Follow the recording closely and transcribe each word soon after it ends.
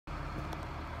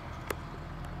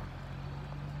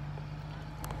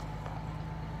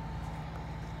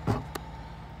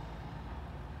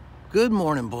Good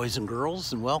morning, boys and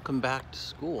girls, and welcome back to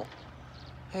school.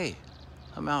 Hey,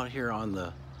 I'm out here on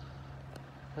the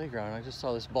playground. I just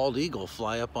saw this bald eagle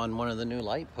fly up on one of the new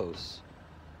light posts.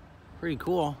 Pretty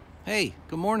cool. Hey,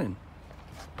 good morning.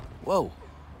 Whoa,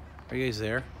 are you guys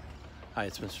there? Hi,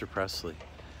 it's Mr. Presley.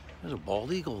 There's a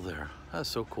bald eagle there. That's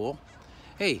so cool.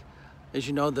 Hey, as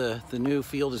you know, the new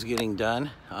field is getting done.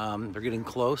 They're getting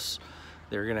close.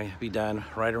 They're gonna be done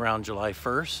right around July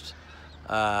 1st.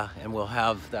 And we'll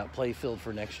have that play field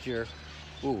for next year.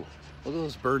 Ooh, look at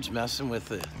those birds messing with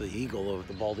the eagle,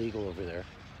 the bald eagle over there.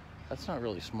 That's not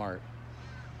really smart.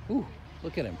 Ooh,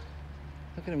 look at him.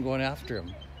 Look at him going after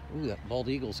him. Ooh, that bald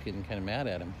eagle's getting kind of mad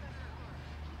at him.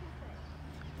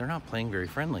 They're not playing very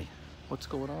friendly. What's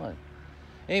going on?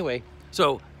 Anyway,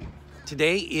 so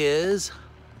today is,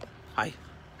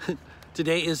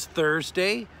 today is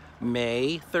Thursday,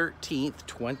 May 13th,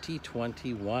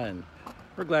 2021.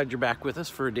 We're glad you're back with us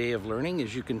for a day of learning.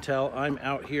 As you can tell, I'm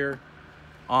out here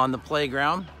on the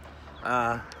playground,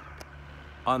 boy,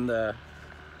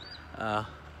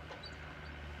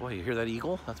 you hear that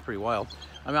eagle? That's pretty wild.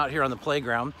 I'm out here on the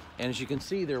playground, and as you can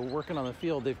see, they're working on the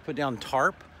field. They've put down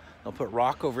tarp. They'll put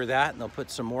rock over that, and they'll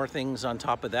put some more things on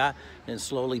top of that, and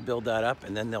slowly build that up,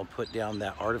 and then they'll put down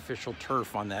that artificial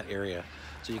turf on that area.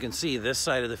 So you can see this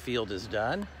side of the field is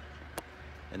done.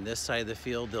 And this side of the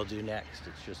field they'll do next.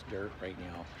 It's just dirt right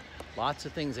now. Lots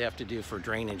of things they have to do for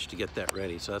drainage to get that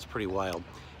ready, so that's pretty wild.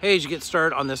 Hey, as you get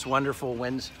started on this wonderful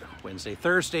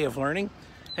Thursday of learning,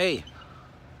 hey,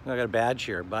 I got a badge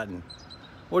here, a button.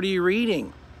 What are you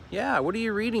reading? Yeah, what are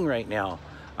you reading right now?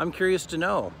 I'm curious to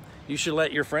know. You should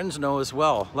let your friends know as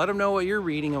well. Let them know what you're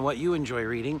reading and what you enjoy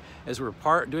reading, as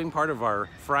we're doing part of our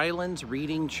Fryland's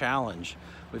Reading Challenge.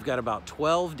 We've got about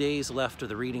 12 days left of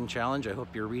the reading challenge. I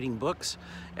hope you're reading books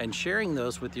and sharing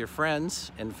those with your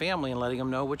friends and family and letting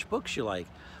them know which books you like.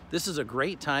 This is a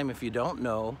great time if you don't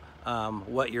know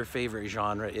what your favorite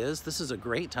genre is. This is a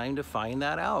great time to find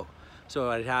that out. So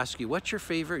I'd ask you, what's your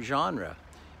favorite genre?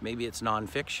 Maybe it's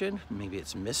nonfiction, maybe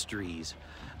it's mysteries,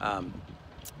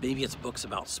 maybe it's books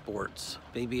about sports,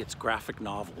 maybe it's graphic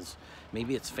novels,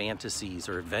 maybe it's fantasies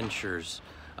or adventures,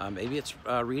 maybe it's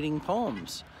reading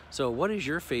poems. So what is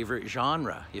your favorite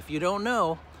genre? If you don't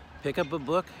know, pick up a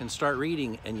book and start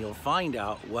reading, and you'll find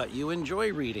out what you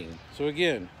enjoy reading. So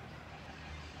again,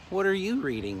 what are you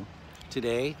reading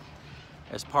today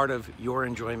as part of your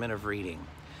enjoyment of reading?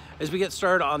 As we get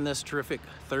started on this terrific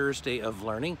Thursday of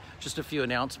learning, just a few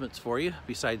announcements for you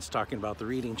besides talking about the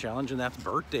reading challenge, and that's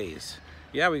birthdays.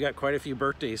 Yeah, we got quite a few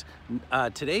birthdays.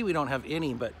 Today we don't have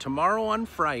any, but tomorrow on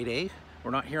Friday, we're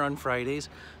not here on Fridays.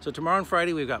 So tomorrow on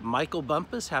Friday, we've got Michael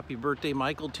Bumpus. Happy birthday,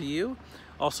 Michael, to you.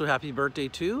 Also, happy birthday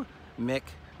to Mick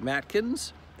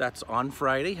Matkins. That's on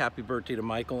Friday. Happy birthday to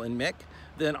Michael and Mick.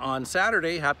 Then on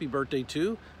Saturday, happy birthday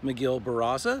to McGill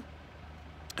Barraza,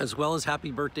 as well as happy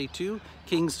birthday to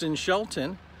Kingston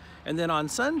Shelton. And then on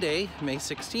Sunday, May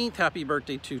 16th, happy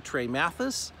birthday to Trey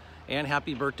Mathis, and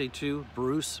happy birthday to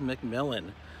Bruce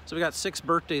McMillan. So we got 6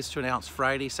 birthdays to announce: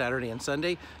 Friday, Saturday, and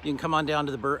Sunday. You can come on down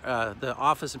to the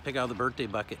office and pick out the birthday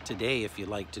bucket today if you'd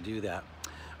like to do that.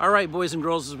 All right, boys and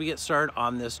girls, as we get started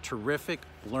on this terrific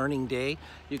learning day,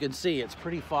 you can see it's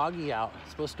pretty foggy out. It's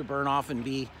supposed to burn off and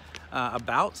be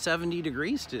about 70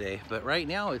 degrees today, but right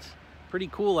now it's pretty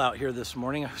cool out here this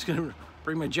morning. I was gonna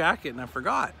bring my jacket and I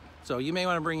forgot. So you may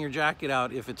wanna bring your jacket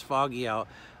out if it's foggy out.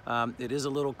 It is a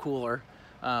little cooler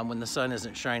when the sun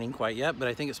isn't shining quite yet, but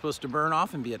I think it's supposed to burn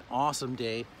off and be an awesome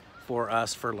day for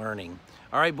us for learning.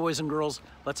 All right, boys and girls,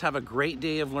 let's have a great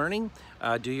day of learning.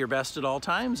 Do your best at all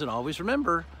times, and always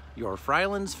remember, your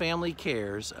Fryland's family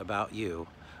cares about you.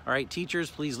 All right, teachers,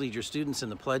 please lead your students in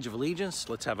the Pledge of Allegiance.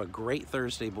 Let's have a great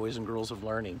Thursday, boys and girls of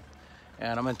learning.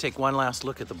 And I'm gonna take one last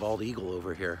look at the bald eagle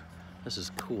over here. This is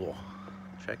cool.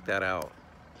 Check that out.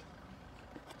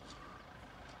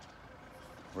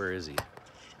 Where is he?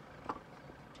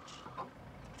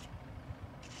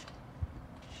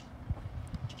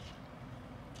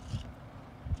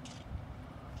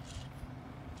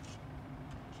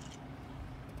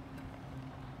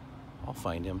 I'll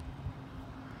find him.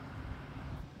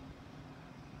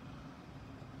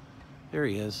 There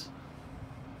he is.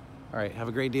 All right, have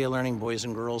a great day of learning, boys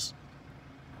and girls.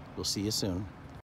 We'll see you soon.